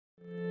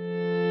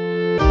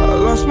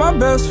lost my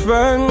best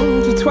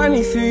friend to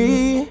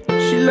 23.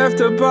 She left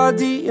her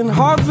body in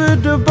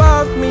Harvard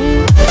above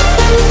me.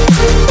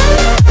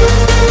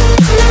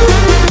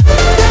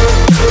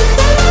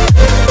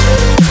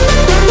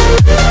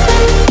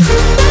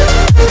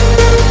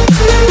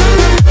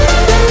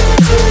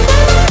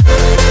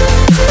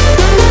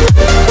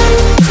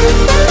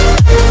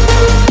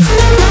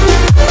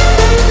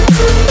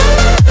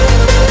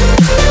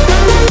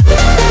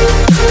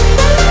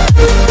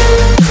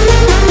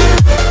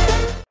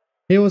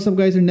 Hey, what's up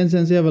guys, Indian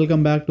Sensei,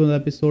 welcome back to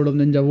another episode of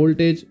Ninja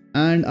Voltage.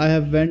 And I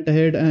have went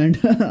ahead and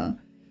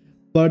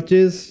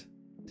purchased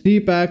 3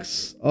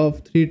 packs of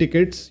 3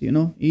 tickets,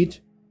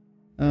 each.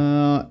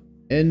 In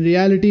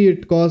reality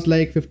it cost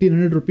like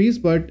 1500 rupees,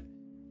 but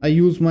I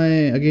use my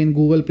again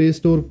Google Play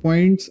Store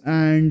points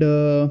and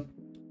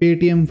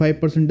Paytm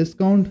 5%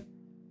 discount.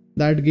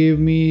 That gave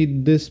me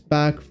this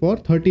pack for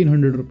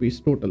 1300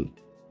 rupees total,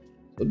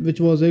 which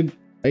was a,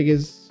 I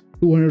guess,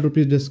 200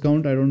 rupees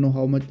discount. I don't know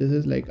how much this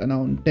is, like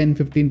around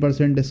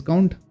 10-15%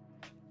 discount.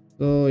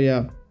 So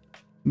yeah,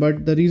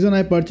 but the reason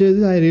I purchased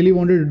is I really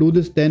wanted to do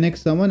this 10x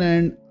summon,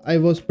 and I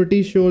was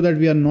pretty sure that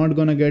we are not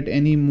gonna get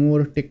any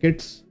more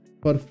tickets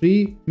for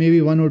free, maybe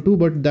 1 or 2,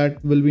 but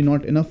that will be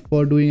not enough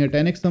for doing a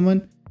 10x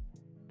summon,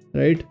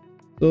 right?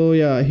 So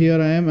yeah,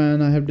 here I am,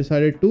 and I have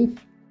decided to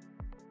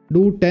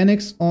do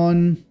 10x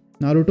on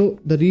Naruto.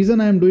 The reason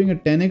I am doing a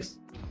 10x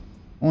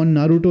on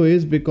Naruto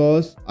is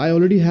because I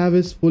already have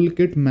his full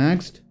kit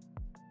maxed.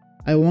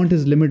 I want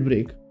his limit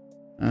break,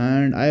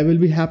 and I will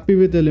be happy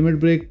with the limit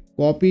break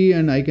copy,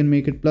 and I can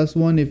make it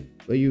 +1 if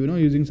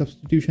using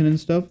substitution and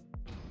stuff.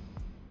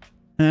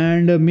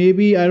 And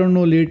maybe, I don't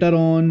know, later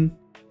on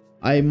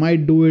I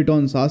might do it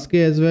on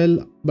Sasuke as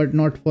well, but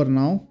not for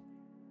now.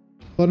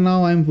 For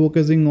now I'm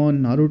focusing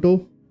on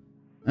Naruto,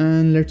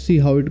 and let's see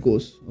how it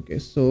goes. Okay,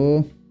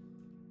 so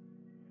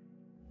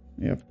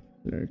yep,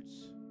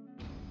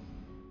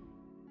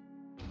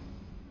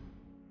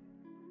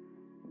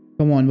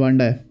 come on,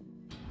 Bandai.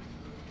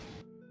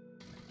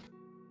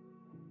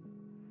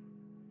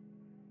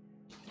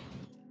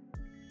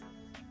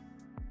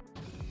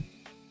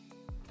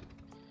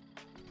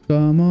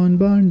 Come on,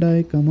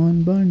 Bandai. Come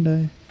on,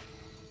 Bandai.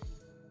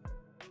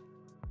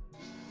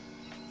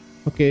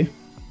 Okay.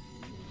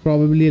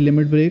 Probably a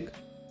limit break.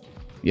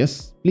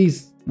 Yes,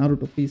 please.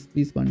 Naruto, please,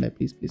 please, Bandai.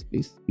 Please, please,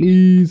 please.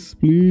 Please,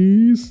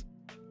 please.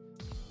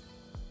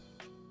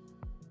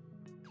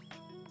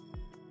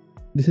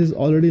 This is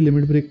already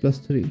limit break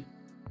 +3.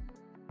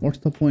 What's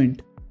the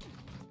point?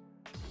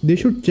 They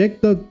should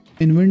check the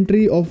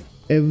inventory of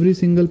every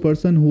single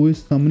person who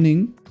is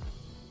summoning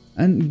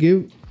and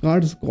give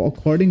cards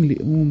accordingly.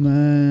 Oh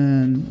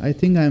man, I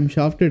think I am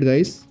shafted,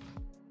 guys.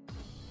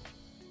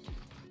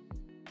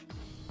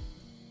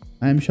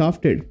 I am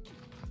shafted.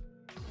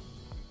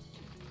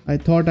 I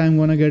thought I'm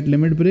gonna get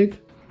limit break,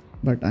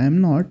 but I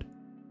am not.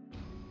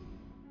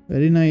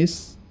 Very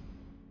nice.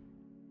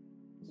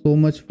 So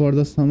much for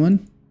the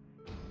summon.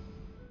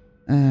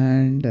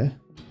 And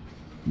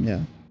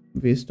yeah,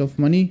 waste of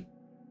money,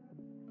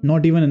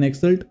 not even an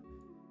exalt.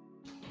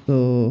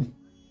 So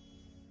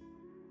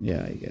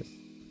yeah, I guess.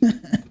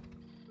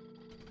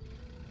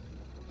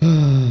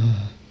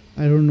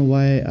 I don't know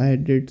why I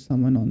did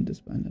summon on this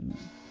panel, man.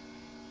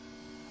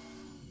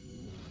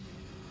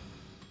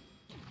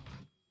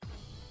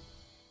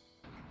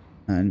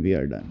 And we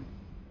are done.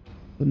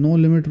 So no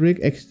limit break.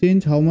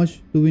 Exchange, how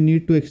much do we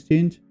need to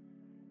exchange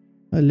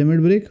a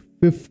limit break?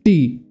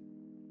 50.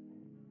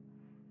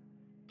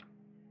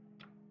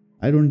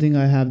 I don't think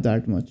I have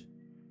that much.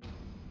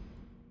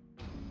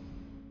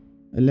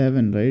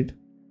 11, right?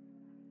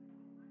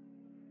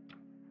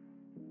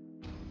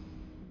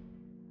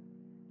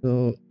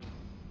 So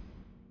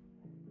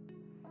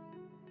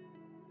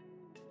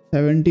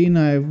 17,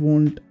 I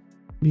won't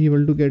be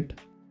able to get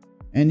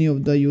any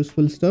of the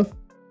useful stuff.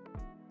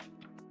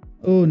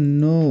 Oh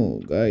no,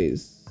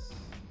 guys.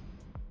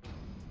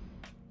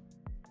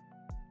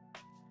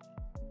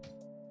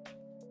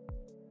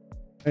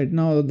 Right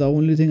now, the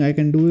only thing I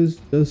can do is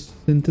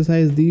just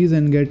synthesize these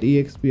and get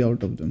EXP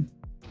out of them.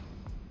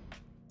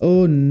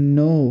 Oh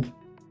no.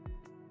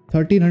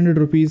 1300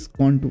 rupees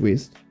gone to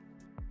waste.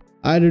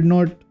 I don't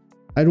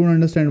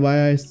understand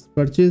why I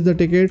purchased the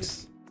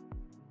tickets.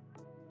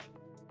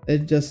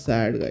 It's just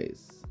sad,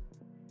 guys.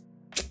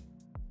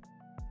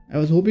 I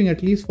was hoping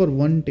at least for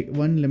one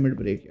limit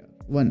break, yeah.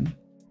 One.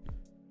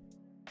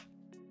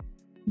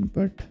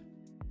 But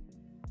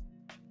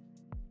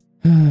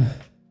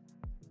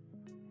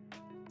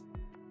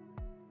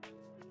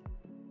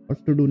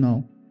what to do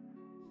now?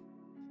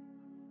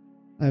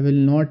 I will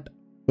not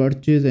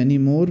purchase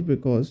anymore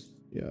because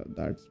yeah,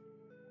 that's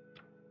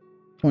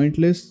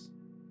pointless.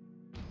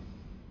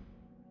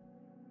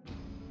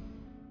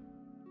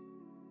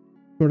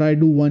 Should I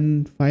do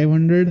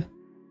 1,500?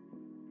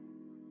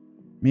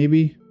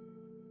 Maybe.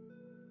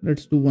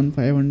 Let's do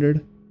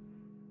 1,500.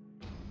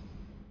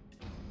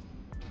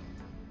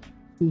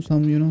 Do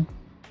some,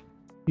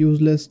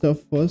 useless stuff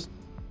first.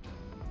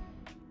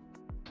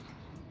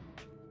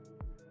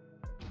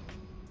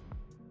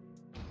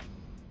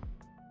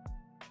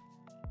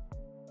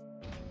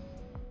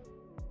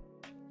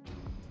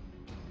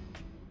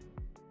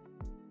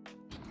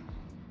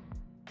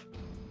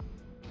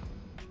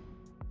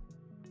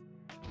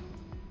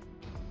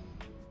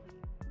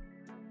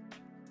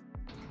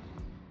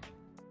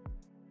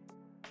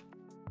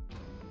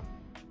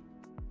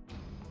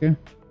 Okay.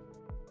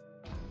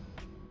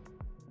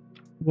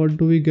 What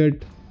do we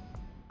get?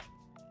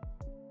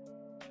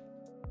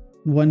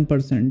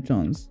 1%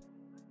 chance.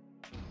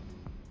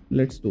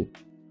 Let's do.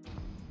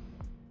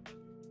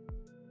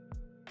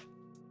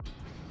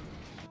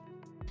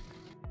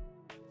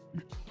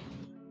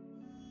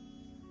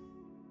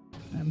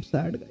 I'm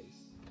sad, guys.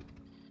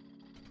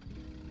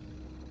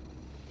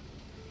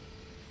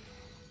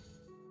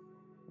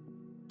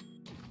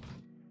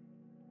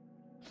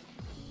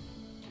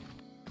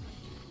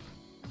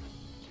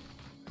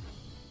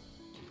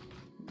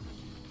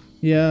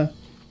 Yeah,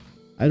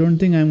 I don't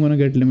think I'm gonna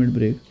get limit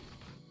break.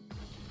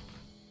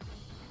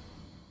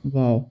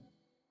 Wow.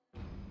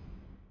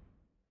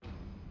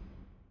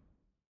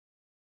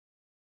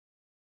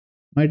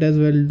 Might as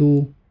well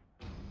do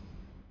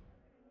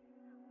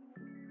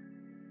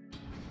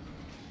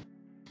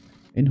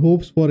in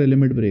hopes for a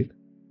limit break.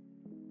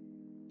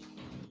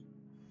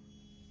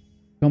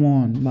 Come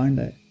on,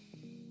 Bandai.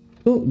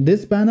 So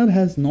this banner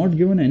has not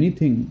given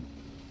anything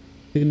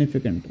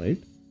significant, right?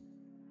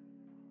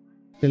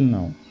 Till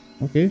now.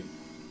 Okay.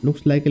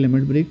 Looks like a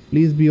limit break.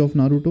 Please be of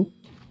Naruto.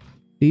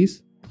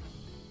 Please.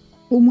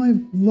 Oh my,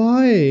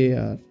 why?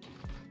 Yaar?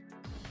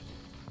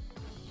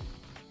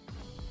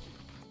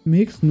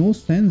 Makes no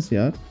sense,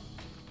 yaar.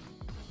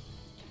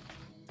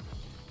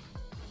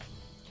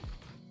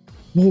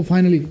 Oh,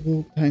 finally.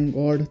 Oh, thank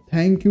God.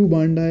 Thank you,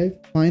 Bandai.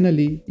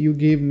 Finally, you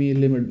gave me a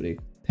limit break.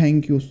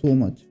 Thank you so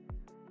much.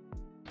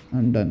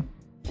 I'm done.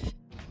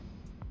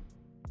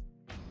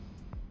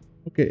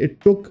 Okay,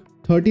 it took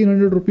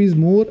 1300 rupees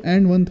more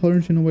and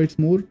 1000 Shinobites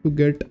more to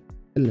get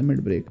a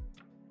limit break.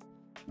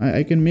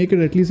 I can make it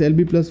at least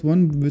LB plus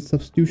 1 with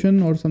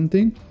substitution or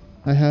something.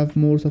 I have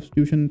more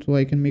substitution, so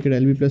I can make it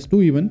LB plus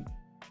 2 even.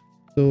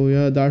 So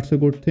yeah, that's a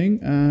good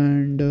thing.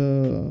 And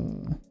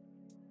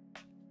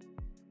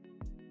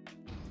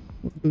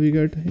what do we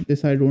get?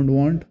 This I don't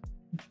want.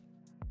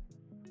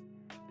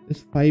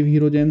 This 5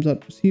 hero gems are,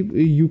 see,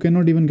 you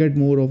cannot even get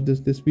more of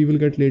this. This we will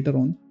get later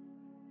on.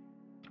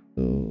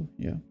 So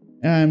yeah,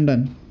 I'm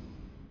done.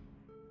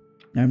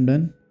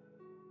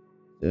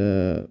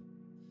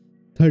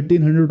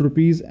 1300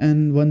 rupees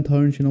and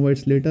 1000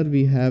 Shinobites later,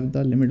 we have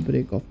the limit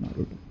break of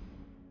Naruto.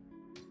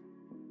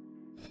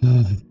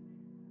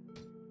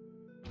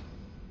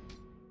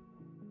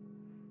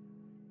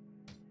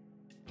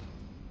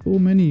 So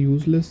many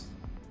useless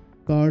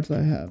cards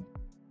I have.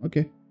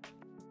 Okay,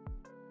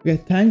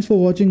 thanks for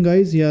watching,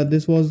 guys. Yeah,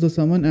 this was the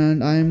summon,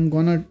 and I am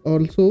gonna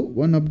also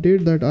one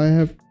update that I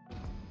have.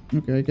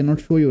 Okay, I cannot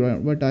show you,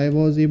 right, but I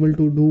was able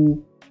to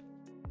do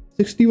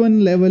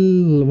 61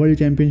 level world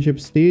championship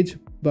stage,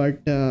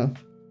 but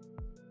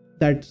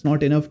that's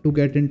not enough to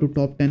get into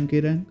top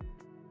 10k rank.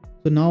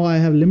 So now I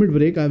have limit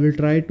break. I will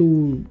try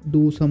to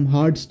do some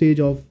hard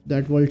stage of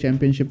that world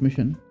championship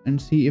mission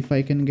and see if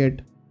I can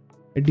get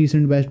a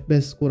decent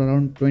best score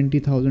around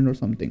 20,000 or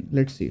something.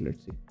 Let's see.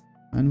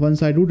 And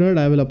once I do that,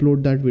 I will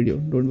upload that video.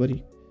 Don't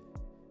worry.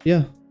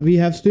 Yeah, we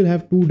still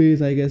have 2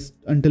 days, I guess,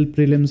 until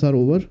prelims are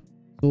over.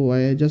 So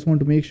I just want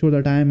to make sure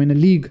that I am in a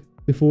league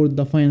before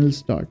the finals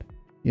start.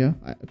 Yeah,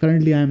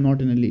 currently I am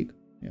not in a league.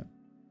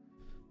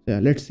 Yeah,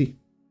 let's see.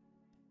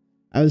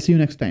 I will see you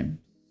next time.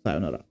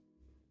 Sayonara.